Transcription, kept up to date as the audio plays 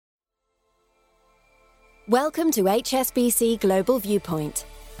Welcome to HSBC Global Viewpoint,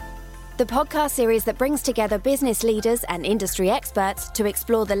 the podcast series that brings together business leaders and industry experts to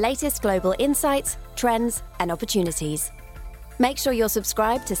explore the latest global insights, trends, and opportunities. Make sure you're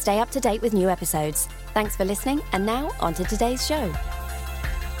subscribed to stay up to date with new episodes. Thanks for listening, and now on to today's show.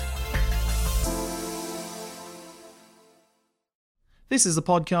 This is a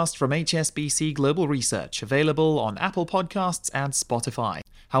podcast from HSBC Global Research, available on Apple Podcasts and Spotify.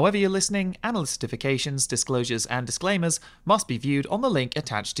 However you're listening, analyst certifications, disclosures, and disclaimers must be viewed on the link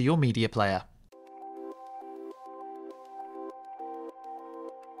attached to your media player.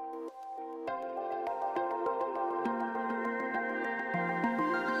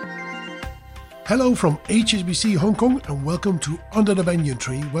 Hello from HSBC Hong Kong and welcome to Under the Banyan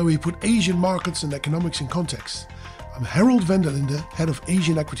Tree, where we put Asian markets and economics in context. I'm Harold van der Linde, Head of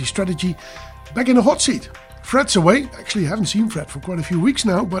Asian Equity Strategy, back in the hot seat. Fred's away. Actually, I haven't seen Fred for quite a few weeks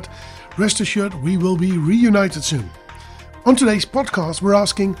now, but rest assured we will be reunited soon. On today's podcast, we're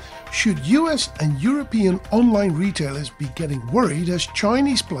asking, should US and European online retailers be getting worried as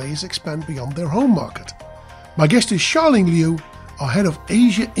Chinese players expand beyond their home market? My guest is Charlene Liu, our Head of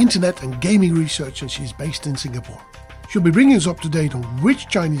Asia Internet and Gaming Research, and she's based in Singapore. She'll be bringing us up to date on which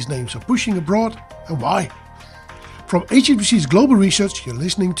Chinese names are pushing abroad and why. From HSBC's Global Research, you're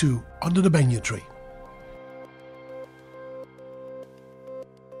listening to Under the Banyan Tree.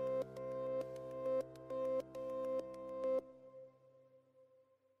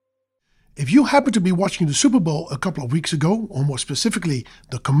 If you happen to be watching the Super Bowl a couple of weeks ago, or more specifically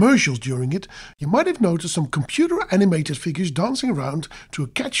the commercials during it, you might have noticed some computer-animated figures dancing around to a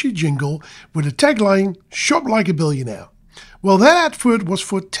catchy jingle with the tagline, "Shop like a billionaire." Well, that advert was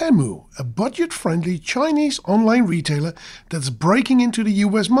for Temu, a budget-friendly Chinese online retailer that's breaking into the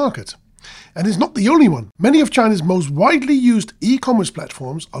US market. And it's not the only one. Many of China's most widely used e-commerce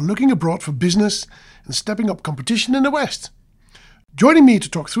platforms are looking abroad for business and stepping up competition in the West. Joining me to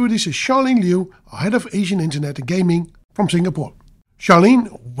talk through this is Charlene Liu, our Head of Asian Internet and Gaming from Singapore. Charlene,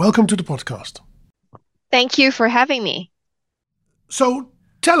 welcome to the podcast. Thank you for having me. So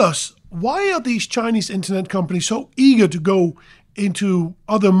tell us, why are these Chinese internet companies so eager to go into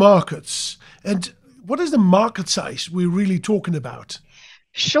other markets? And what is the market size we're really talking about?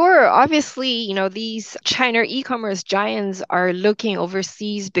 Sure. Obviously, these China e-commerce giants are looking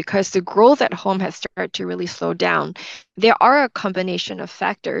overseas because the growth at home has started to really slow down. There are a combination of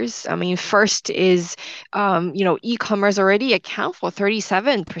factors. First is, e-commerce already account for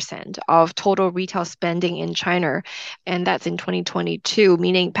 37% of total retail spending in China, and that's in 2022,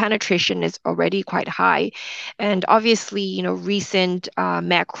 meaning penetration is already quite high. And obviously, recent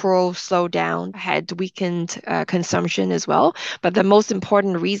macro slowdown had weakened consumption as well. But the most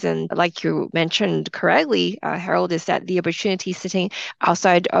important reason, like you mentioned correctly, Harold, is that the opportunity sitting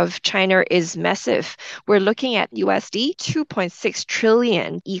outside of China is massive. We're looking at USD 2.6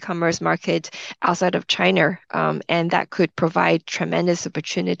 trillion e-commerce market outside of China, and that could provide tremendous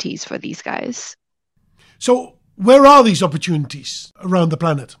opportunities for these guys. So where are these opportunities around the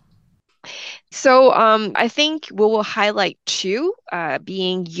planet? So I think we will highlight two,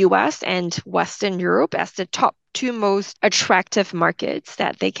 being US and Western Europe as the top two most attractive markets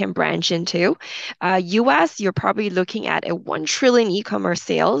that they can branch into. US, you're probably looking at a 1 trillion e-commerce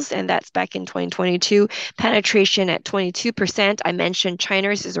sales, and that's back in 2022, penetration at 22%. I mentioned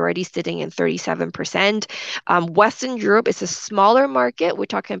China's is already sitting in 37%. Western Europe is a smaller market. We're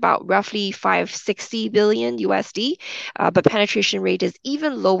talking about roughly 560 billion USD, but penetration rate is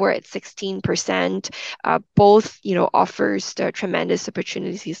even lower at 16%. Both, offers the tremendous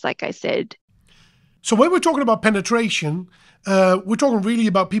opportunities, like I said. So when we're talking about penetration, we're talking really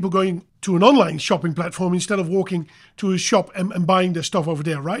about people going to an online shopping platform instead of walking to a shop and buying their stuff over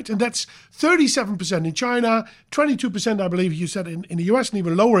there, right? And that's 37% in China, 22%, I believe you said, in the US, and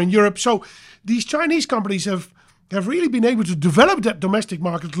even lower in Europe. So these Chinese companies have really been able to develop that domestic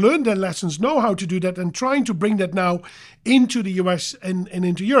market, learn their lessons, know how to do that, and trying to bring that now into the US and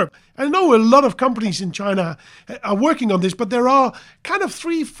into Europe. I know a lot of companies in China are working on this, but there are kind of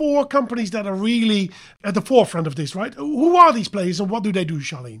 3-4 companies that are really at the forefront of this, right? Who are these players and what do they do,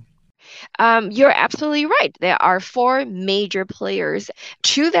 Charlene? You're absolutely right. There are four major players,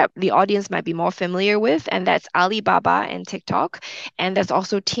 two that the audience might be more familiar with, and that's Alibaba and TikTok, and there's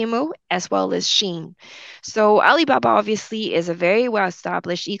also Temu as well as Shein. So Alibaba obviously is a very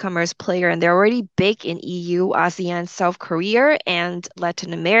well-established e-commerce player, and they're already big in EU, ASEAN, South Korea, and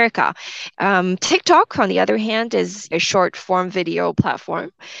Latin America. TikTok, on the other hand, is a short-form video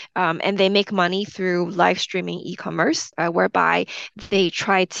platform, and they make money through live streaming e-commerce, whereby they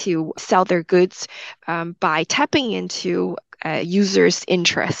try to sell their goods by tapping into users'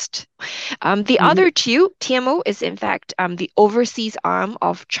 interest. The Mhm. other two, TMO is in fact the overseas arm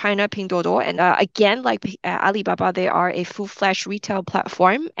of China Pinduoduo. And again, like Alibaba, they are a full-fledged retail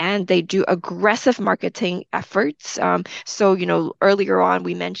platform and they do aggressive marketing efforts. So, earlier on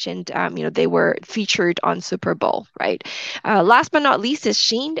we mentioned, they were featured on Super Bowl, right? Last but not least is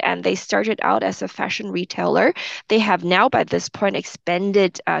Shein, and they started out as a fashion retailer. They have now, by this point,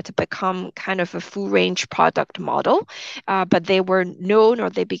 expanded to become kind of a full-range product model. But they were known or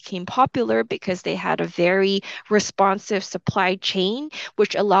they became popular because they had a very responsive supply chain,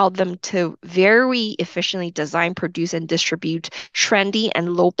 which allowed them to very efficiently design, produce, and distribute trendy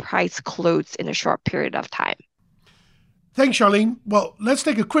and low price clothes in a short period of time. Thanks, Charlene. Well, let's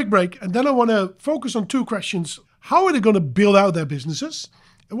take a quick break, and then I want to focus on two questions. How are they going to build out their businesses?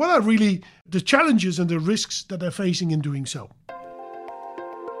 And what are really the challenges and the risks that they're facing in doing so?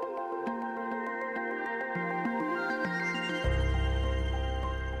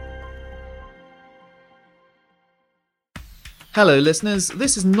 Hello listeners,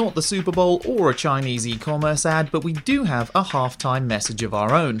 this is not the Super Bowl or a Chinese e-commerce ad, but we do have a halftime message of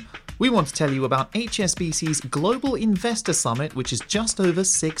our own. We want to tell you about HSBC's Global Investor Summit, which is just over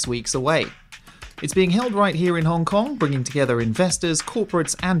 6 weeks away. It's being held right here in Hong Kong, bringing together investors,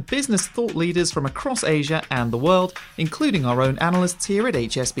 corporates and business thought leaders from across Asia and the world, including our own analysts here at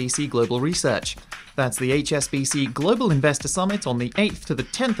HSBC Global Research. That's the HSBC Global Investor Summit on the 8th to the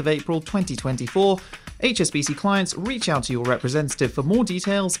 10th of April 2024. HSBC clients, reach out to your representative for more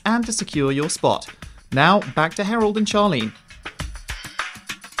details and to secure your spot. Now, back to Harold and Charlene.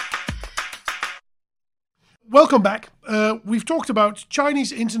 Welcome back. We've talked about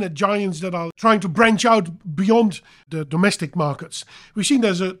Chinese internet giants that are trying to branch out beyond the domestic markets. We've seen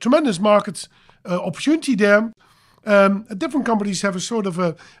there's a tremendous market opportunity there. Different companies have a sort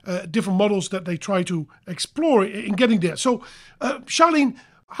of different models that they try to explore in getting there. So, Charlene,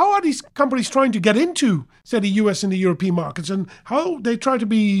 how are these companies trying to get into, say, the US and the European markets, and how they try to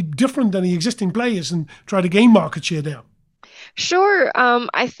be different than the existing players and try to gain market share there? Sure.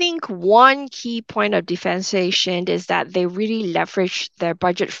 I think one key point of differentiation is that they really leverage their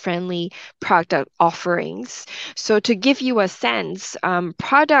budget-friendly product offerings. So to give you a sense,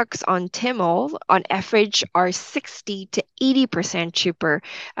 products on Tmall on average are 60 to 80% cheaper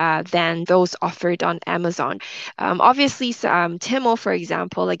than those offered on Amazon. Obviously, Tmall, for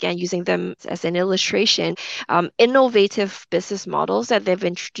example, again, using them as an illustration, innovative business models that they've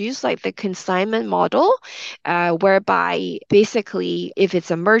introduced, like the consignment model, whereby basically, if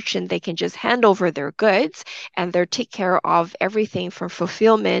it's a merchant, they can just hand over their goods and they'll take care of everything from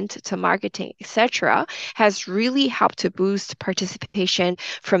fulfillment to marketing, etc., has really helped to boost participation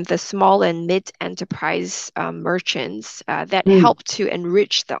from the small and mid-enterprise merchants that help to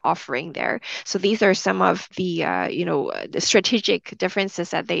enrich the offering there. So these are some of the the strategic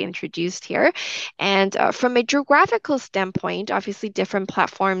differences that they introduced here. And from a geographical standpoint, obviously different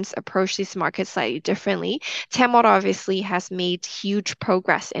platforms approach these markets slightly differently. Tmall obviously has made huge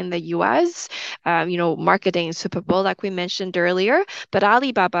progress in the US, marketing Super Bowl, like we mentioned earlier. But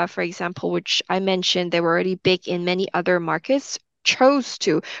Alibaba, for example, which I mentioned, they were already big in many other markets, chose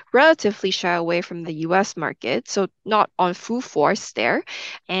to relatively shy away from the US market, so not on full force there,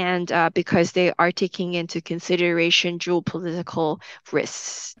 and because they are taking into consideration geopolitical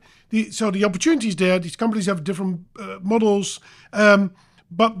risks. So the opportunities there, these companies have different models,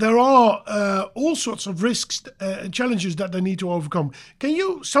 but there are all sorts of risks and challenges that they need to overcome. Can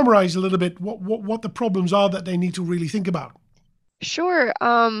you summarize a little bit what the problems are that they need to really think about? Sure.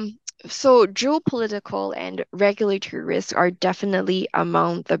 So geopolitical and regulatory risks are definitely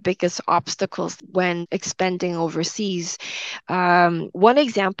among the biggest obstacles when expanding overseas. One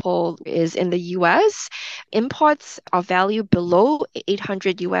example is in the US, imports of value below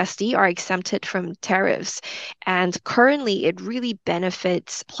 800 USD are exempted from tariffs. And currently, it really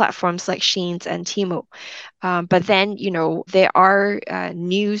benefits platforms like Shein and Temu. But then, there are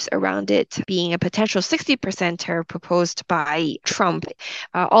news around it being a potential 60% tariff proposed by Trump.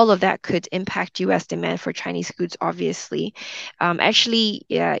 All of that could impact US demand for Chinese goods, obviously.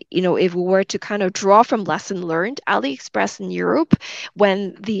 If we were to kind of draw from lesson learned, AliExpress in Europe,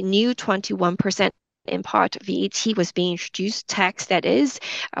 when the new 21% import VAT was being introduced, tax that is,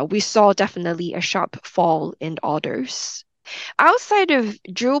 we saw definitely a sharp fall in orders. Outside of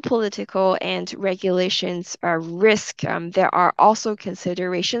geopolitical and regulations risk, there are also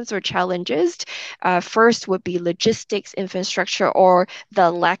considerations or challenges. First would be logistics infrastructure, or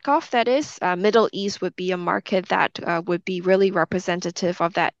the lack of, that is. Middle East would be a market that would be really representative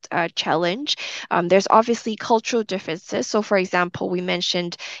of that challenge. There's obviously cultural differences. So for example, we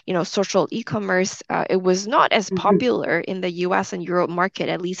mentioned, social e-commerce. It was not as popular in the US and Europe market,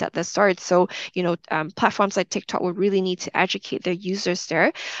 at least at the start. So, platforms like TikTok would really need to educate their users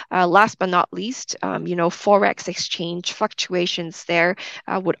there. Last but not least, Forex exchange fluctuations there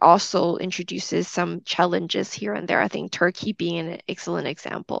would also introduces some challenges here and there. I think Turkey being an excellent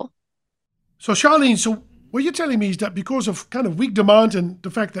example. So Charlene, what you're telling me is that because of kind of weak demand and the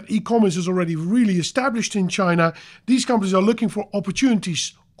fact that e-commerce is already really established in China, these companies are looking for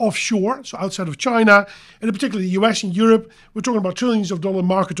opportunities offshore, so outside of China, and in particular the US and Europe. We're talking about trillions of dollar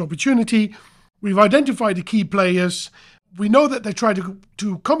market opportunity. We've identified the key players. We know that they try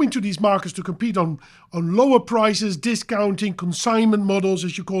to come into these markets to compete on lower prices, discounting, consignment models,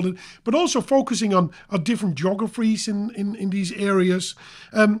 as you call it, but also focusing on different geographies in these areas.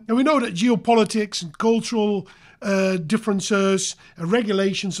 And we know that geopolitics and cultural differences and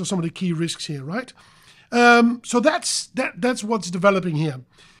regulations are some of the key risks here, right? So that's what's developing here.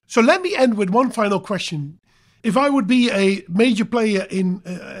 So let me end with one final question. If I would be a major player in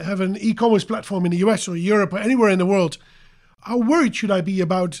have an e-commerce platform in the US or Europe or anywhere in the world, how worried should I be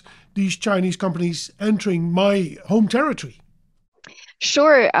about these Chinese companies entering my home territory?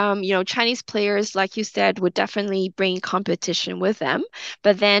 Sure. Chinese players, like you said, would definitely bring competition with them.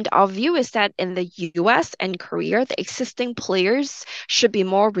 But then our view is that in the US and Korea, the existing players should be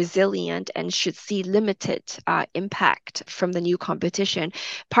more resilient and should see limited impact from the new competition,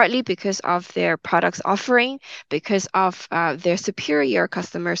 partly because of their products offering, because of their superior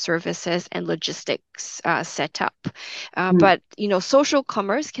customer services and logistics setup. But, social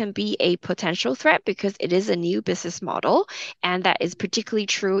commerce can be a potential threat because it is a new business model, and that is particularly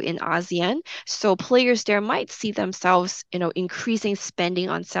true in ASEAN. So players there might see themselves, increasing spending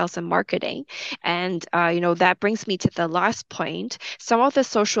on sales and marketing. And, that brings me to the last point. Some of the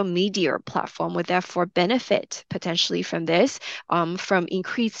social media platform would therefore benefit potentially from this, from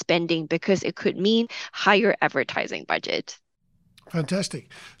increased spending, because it could mean higher advertising budget. Fantastic.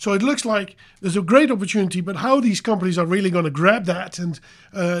 So it looks like there's a great opportunity, but how these companies are really going to grab that and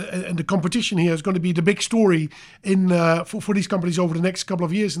the competition here is going to be the big story for these companies over the next couple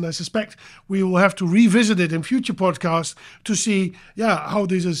of years. And I suspect we will have to revisit it in future podcasts to see, how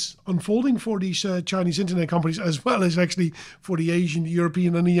this is unfolding for these Chinese internet companies, as well as actually for the Asian, the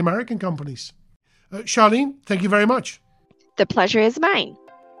European, and the American companies. Charlene, thank you very much. The pleasure is mine.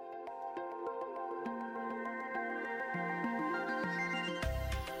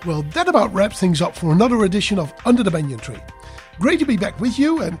 Well, that about wraps things up for another edition of Under the Banyan Tree. Great to be back with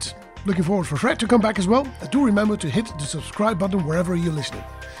you, and looking forward for Fred to come back as well. And do remember to hit the subscribe button wherever you're listening.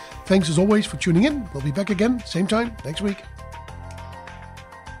 Thanks as always for tuning in. We'll be back again, same time, next week.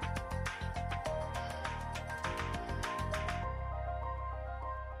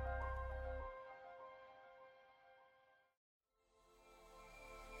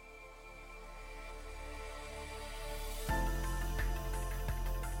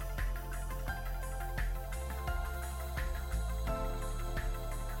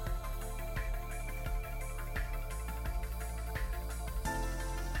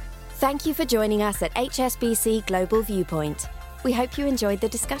 Thank you for joining us at HSBC Global Viewpoint. We hope you enjoyed the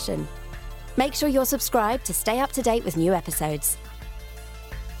discussion. Make sure you're subscribed to stay up to date with new episodes.